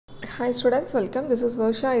Hi students, welcome. This is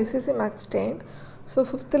Varsha ICSE Maths 10th. So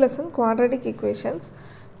 5th lesson quadratic equations,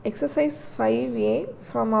 exercise 5a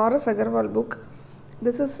from R.S. Agarwal book.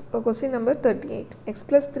 This is question number 38. X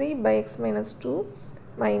plus 3 by x minus 2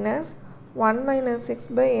 minus 1 minus x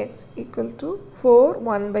by x equal to 4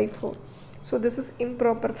 1 by 4. So this is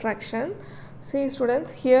improper fraction. See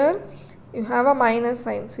students, here you have a minus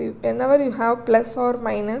sign. So whenever you have plus or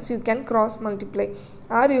minus, you can cross multiply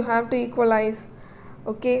or you have to equalize.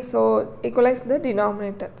 Okay, so equalize the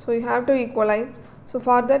denominator. So you have to equalize. So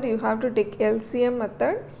for that you have to take LCM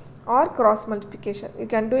method or cross multiplication. You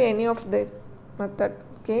can do any of the method.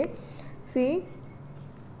 Okay, see,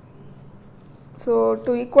 so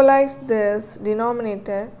to equalize this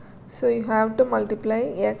denominator, so you have to multiply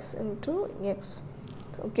x into x.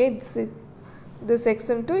 Okay, this is this x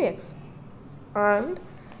into x, and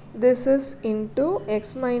this is into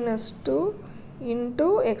x minus 2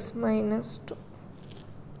 into x minus 2.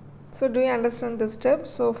 So do you understand this step?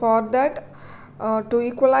 So for that, to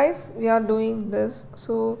equalize, we are doing this.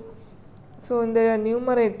 So in the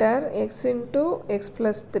numerator, x into x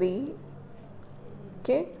plus 3.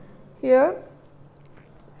 Okay, here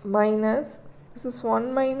minus, this is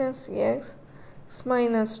 1 minus x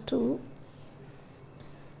minus 2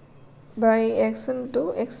 by x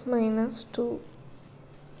into x minus 2.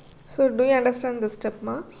 So do you understand this step,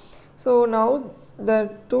 ma? So now the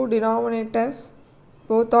two denominators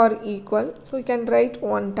both are equal, so you can write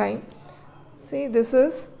one time. See, this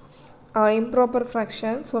is improper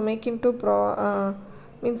fraction, so make into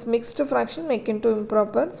means mixed fraction, make into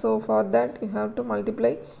improper. So for that you have to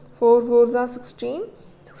multiply 4 4s are 16,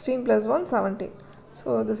 16 plus 1 17.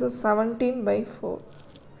 So this is 17 by 4,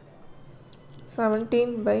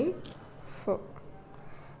 17 by 4.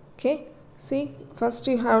 Okay, see, first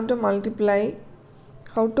you have to multiply.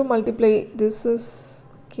 How to multiply? This is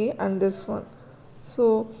okay, and this one.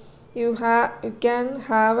 So you can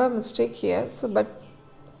have a mistake here, so but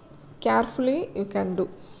carefully you can do.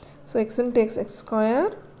 So x into x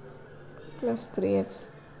square plus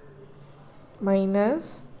 3x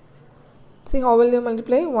minus, see how will you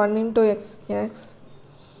multiply? 1 into x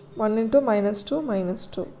 1 into minus 2 minus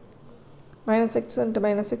x into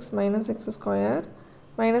minus x square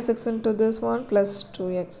minus x into this one plus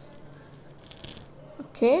 2x.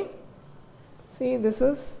 Okay, see, this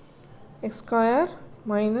is x square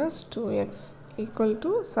minus 2x equal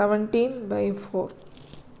to 17 by 4.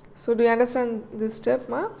 So do you understand this step,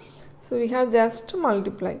 ma? So we have just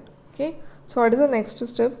multiplied. Okay, so what is the next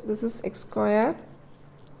step? This is x square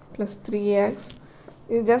plus 3x.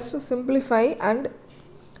 You just simplify and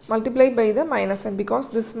multiply by the minus sign, because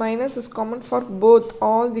this minus is common for both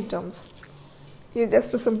all the terms. You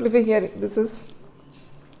just simplify here. This is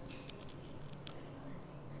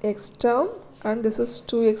x term and this is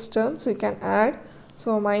 2x term, so you can add.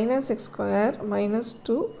 So minus x square minus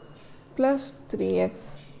 2 plus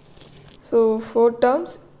 3x. So 4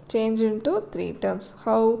 terms change into 3 terms.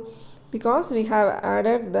 How? Because we have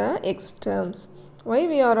added the x terms. Why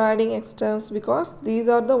we are adding x terms? Because these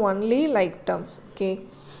are the only like terms. Okay,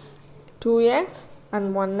 2x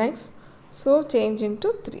and 1x, so change into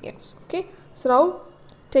 3x. Okay, so now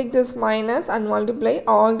take this minus and multiply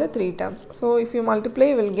all the 3 terms. So if you multiply,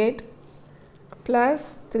 you will get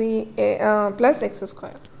plus 3 plus x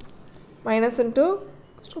square minus into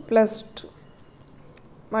plus 2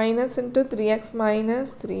 minus into 3x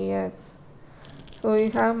minus 3x. So you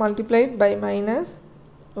have multiplied by minus.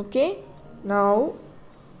 Okay, now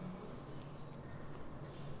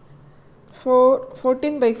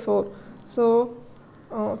 14 by 4. So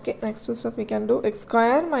okay, next step we can do x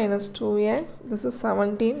square minus 2x. This is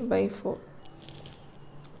 17 by 4.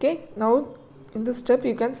 Okay, now in this step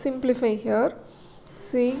you can simplify here.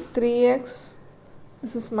 See, 3x,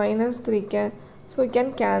 this is minus 3, so you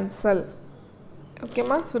can cancel. Okay,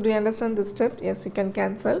 ma? So do you understand this step? Yes, you can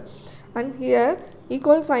cancel. And here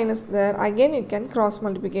equal sign is there. Again you can cross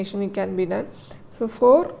multiplication, you can be done. So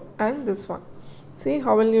 4 and this one. See,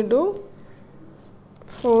 how will you do?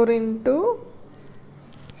 4 into,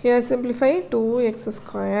 here simplify, 2x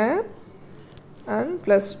square and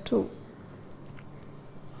plus 2.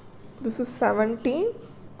 This is 17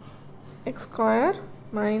 x square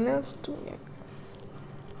minus 2x.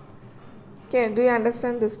 Okay, do you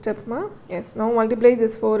understand this step, ma? Yes. Now multiply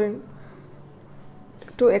this 4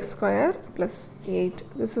 into x square plus 8.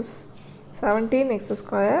 This is 17x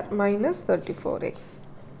square minus 34x.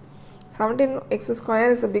 17x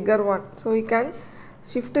square is a bigger one, so you can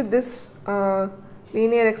shift this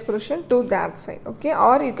linear expression to that side. Okay,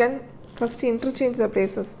 or you can first interchange the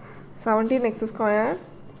places. 17x square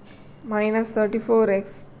minus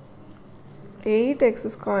 34x, 8x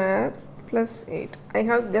square plus 8. I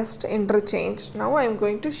have just interchanged. Now I am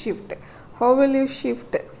going to shift. How will you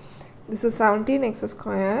shift? This is 17x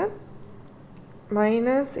square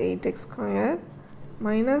minus 8x square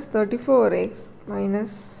minus 34x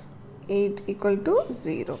minus 8 equal to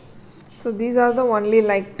 0. So these are the only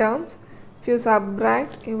like terms. If you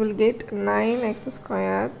subtract, you will get 9x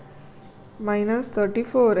square minus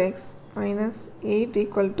 34x minus 8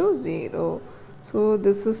 equal to 0. So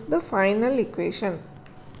this is the final equation.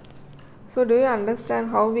 So do you understand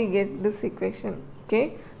how we get this equation?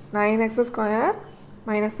 Okay, 9x square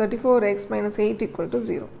minus 34x minus 8 equal to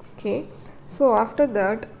 0. Okay, so after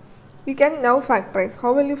that you can now factorize.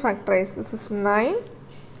 How will you factorize? This is 9,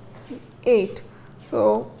 this is 8.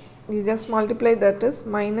 So you just multiply, that is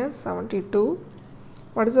minus 72.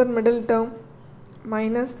 What is our middle term?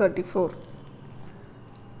 Minus 34.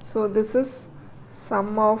 So this is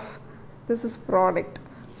sum of, this is product.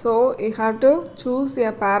 So you have to choose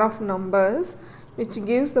a pair of numbers which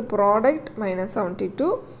gives the product minus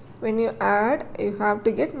 72. When you add, you have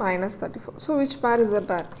to get minus 34. So which pair is the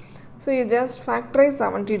pair? So you just factorize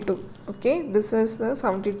 72. Okay, this is the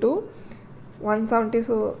 72.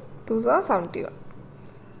 172 are 71.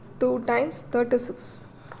 2 times 36.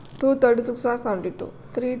 2 36 are 72.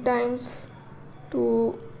 3 times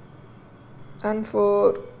 2 and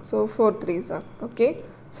 4. So 4 3s are. Okay.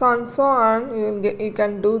 So and so on, you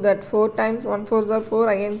can do that. 4 times 1 4s are 4,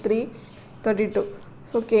 again 3, 32.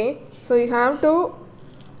 So okay. So you have to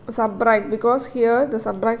subtract, because here the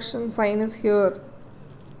subtraction sign is here.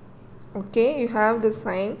 Okay, you have this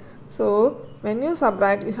sign. So when you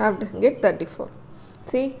subtract, you have to get 34.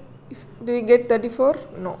 See, do you get 34?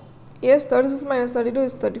 No. Yes, 36 minus 32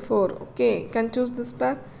 is 34. Okay, you can choose this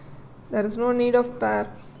pair. There is no need of pair.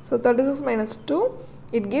 So 36 minus 2,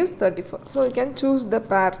 it gives 34. So you can choose the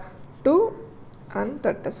pair 2 and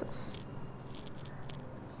 36.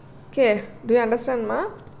 Okay, do you understand, ma?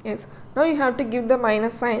 Yes. Now you have to give the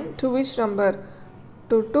minus sign to which number?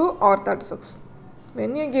 To 2 or 36.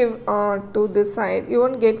 When you give to this side, you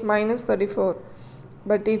won't get minus 34.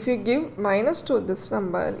 But if you give minus to this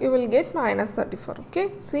number, you will get minus 34.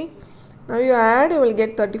 Okay, see. Now you add, you will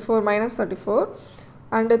get 34 minus 34.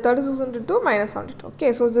 And 36 into 2 minus 72.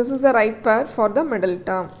 Okay, so this is the right pair for the middle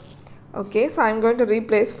term. Okay, so I am going to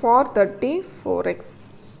replace for 34x.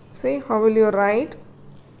 See, how will you write?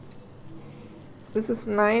 This is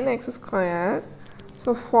 9x square.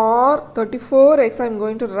 So for 34x, I am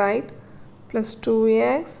going to write plus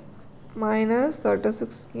 2x minus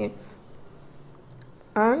 36x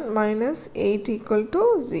and minus 8 equal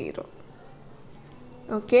to 0.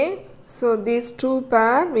 Okay. So these two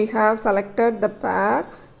pair, we have selected the pair.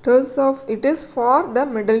 It is for the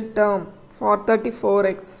middle term for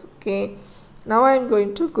 34x. Okay. Now I am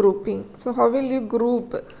going to grouping. So how will you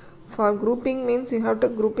group? For grouping means you have to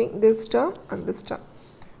grouping this term and this term.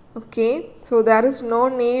 Okay. So there is no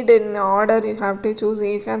need in order you have to choose.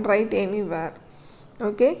 You can write anywhere.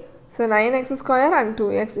 Okay. So 9x square and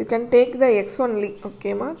 2x. You can take the x only.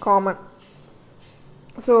 Okay, ma, common.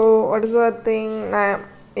 So what is the thing?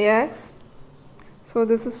 X. So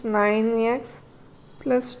this is 9x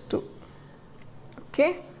plus 2.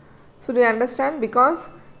 Okay. So do you understand?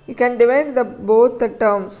 Because you can divide both the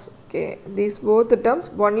terms. Okay. These both the terms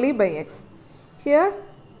only by x. Here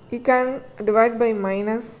you can divide by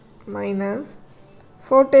minus.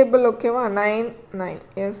 4 table. Okay. 9.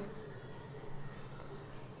 Yes.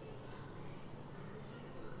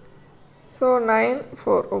 So 9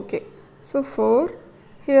 4. Okay. So 4.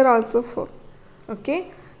 Here also 4.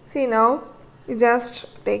 Okay. See, now you just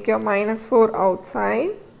take your minus 4 outside.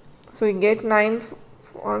 So you get 9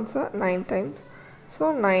 answer 9 times.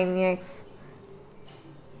 So 9x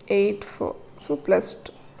 8 4. So plus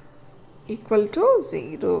 2 equal to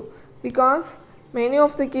 0. Because many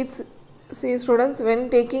of the kids, see students, when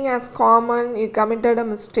taking as common, you committed a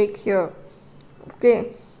mistake here.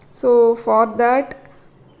 Okay. So for that,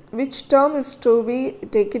 which term is to be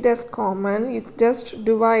take it as common, you just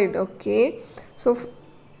divide. Okay. So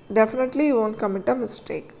definitely you won't commit a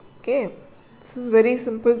mistake. Okay, this is very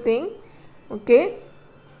simple thing. Okay,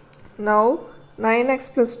 now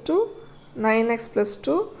 9x plus 2, 9x plus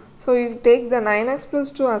 2. So you take the 9x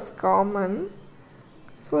plus 2 as common.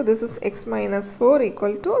 So this is x minus 4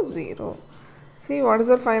 equal to 0. See, what is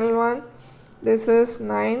the final one? This is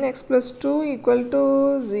 9x plus 2 equal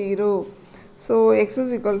to 0. So x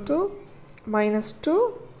is equal to minus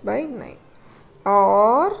 2 by 9.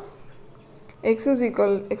 Or x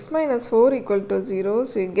minus 4 equal to 0.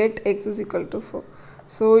 So you get x is equal to 4.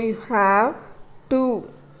 So you have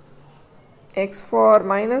 2 x for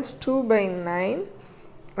minus 2 by 9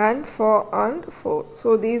 and 4 and 4.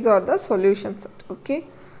 So these are the solutions. Okay.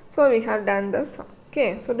 So we have done the sum.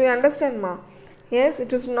 Okay, so do you understand, ma? Yes,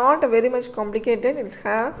 it is not very much complicated. It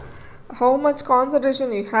have how much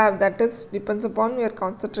concentration you have, that is depends upon your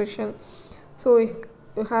concentration. So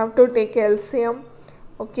you have to take LCM.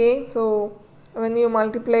 Okay, so when you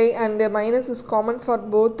multiply and the minus is common for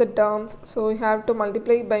both the terms, so you have to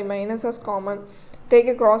multiply by minus as common, take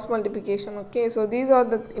a cross multiplication. Okay, so these are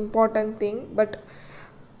the important thing, but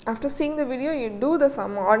after seeing the video you do the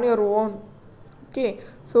sum on your own. Okay,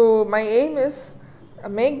 so my aim is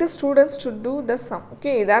make the students to do the sum.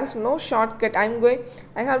 Okay, there is no shortcut.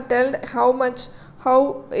 I have told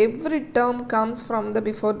how every term comes from the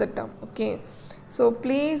before the term. Okay, so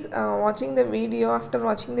please watching the video, after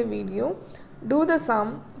watching the video, do the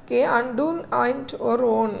sum. Okay, and do on your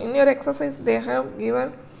own. In your exercise they have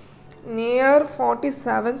given near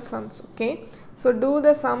 47 sums. Okay, so do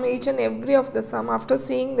the sum, each and every of the sum after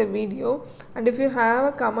seeing the video, and if you have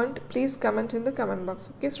a comment, please comment in the comment box.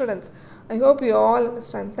 Okay students, I hope you all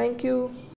understand. Thank you.